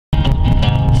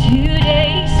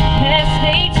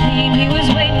17, he was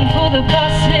waiting for the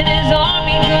bus in his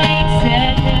army green.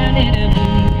 Sat down in a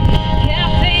blue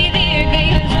cafe there,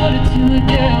 gave his order to a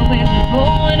girl with a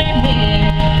bow in her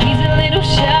hair. He's a little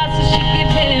shy, so she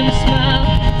gives him a smile.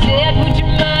 Said, would you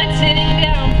mind sitting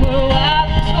down for a while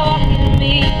and talking to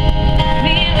me?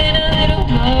 Feeling a little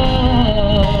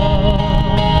low.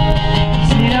 He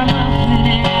said, I'm off in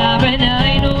an hour and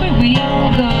I know where we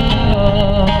can go.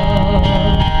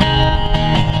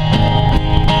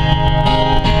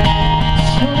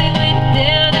 So they went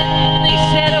down and they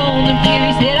sat on the pier.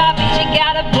 He said, I bet you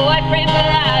got a boyfriend, but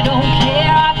I don't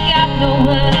care. I've got no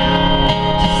one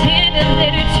to send a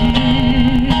letter to.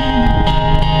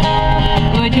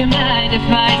 Would you mind if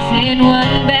I send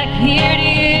one back here to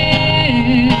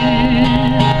you?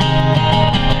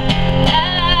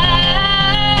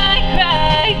 I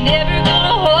cried, never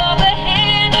gonna hold the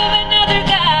hand of another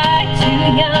guy too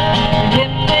young.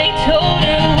 If they told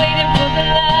her, waiting for the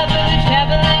love of the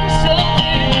traveling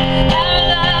soldier. Our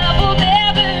love will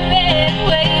never end,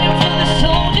 waiting for the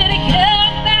soldier to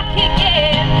come back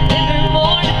again. Never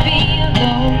more to be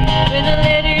alone when the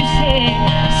letter said,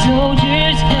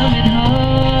 soldier's coming home.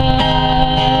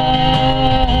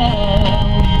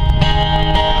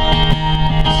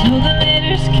 So the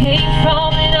letters came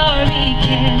from an army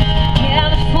camp,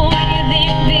 California,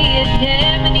 then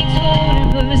Vietnam. And he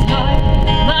told her of his heart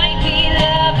might be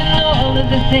love and all of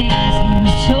the things he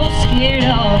was so scared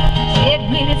of. Said,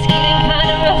 when it's getting kind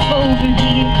of rough over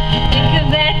here, think of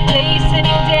that day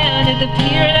sitting down at the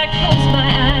pier, and I close my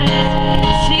eyes,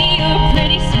 see your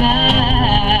pretty smile.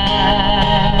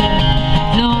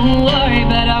 Don't worry,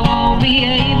 but I won't be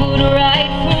able to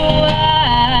write for a while.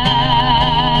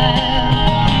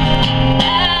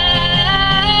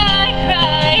 I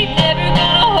cried, never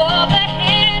gonna hold the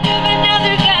hand of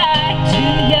another guy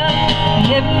too young.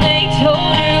 And they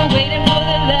told her, waiting for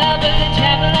the love of the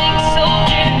traveling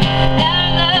soldier. Our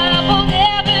love will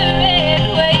never end,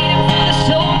 waiting for the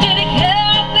soldier to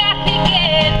come back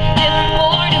again. Never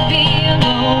more to be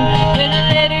alone when the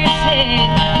letter said,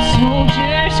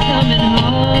 soldier's coming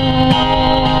home.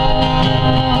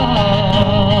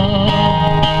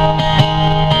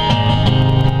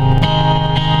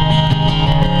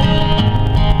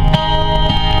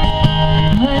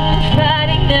 One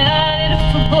Friday night at a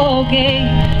football game,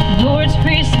 the Lord's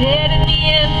Prayer said and the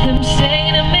anthem sang,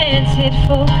 and a man said,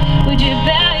 folk, would you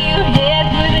bow your head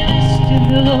for the list of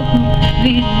the local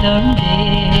Vietnam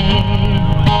men?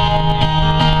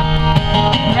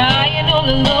 Crying all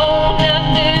alone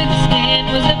under the stand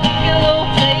was a piccolo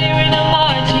player in a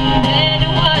marching band,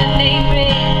 and one named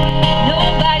Red.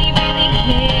 Nobody really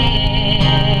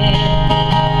cared,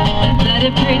 but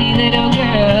a pretty little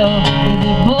girl with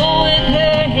a bow in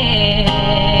her hair.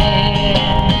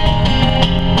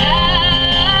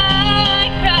 I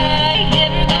cried,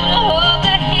 never gonna hold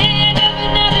the hand of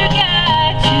another guy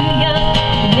too young.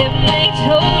 And if they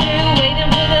told her,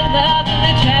 waiting for the love of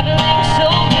the traveling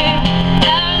soldier.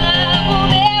 Our love will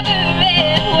never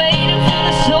end, waiting for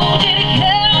the soldier to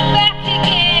come back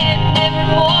again. Never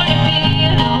more to be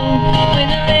alone when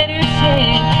the letter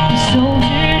said, the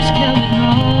soldier's coming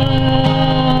home.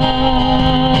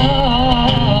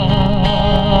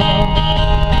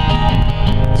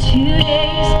 2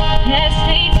 days past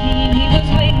 18, he was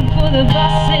waiting for the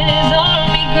bus in his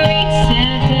army green.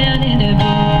 Sat down in a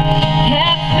blue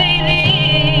cafe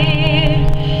there,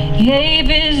 gave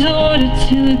his order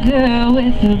to a girl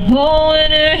with a bow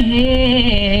in her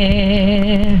hair.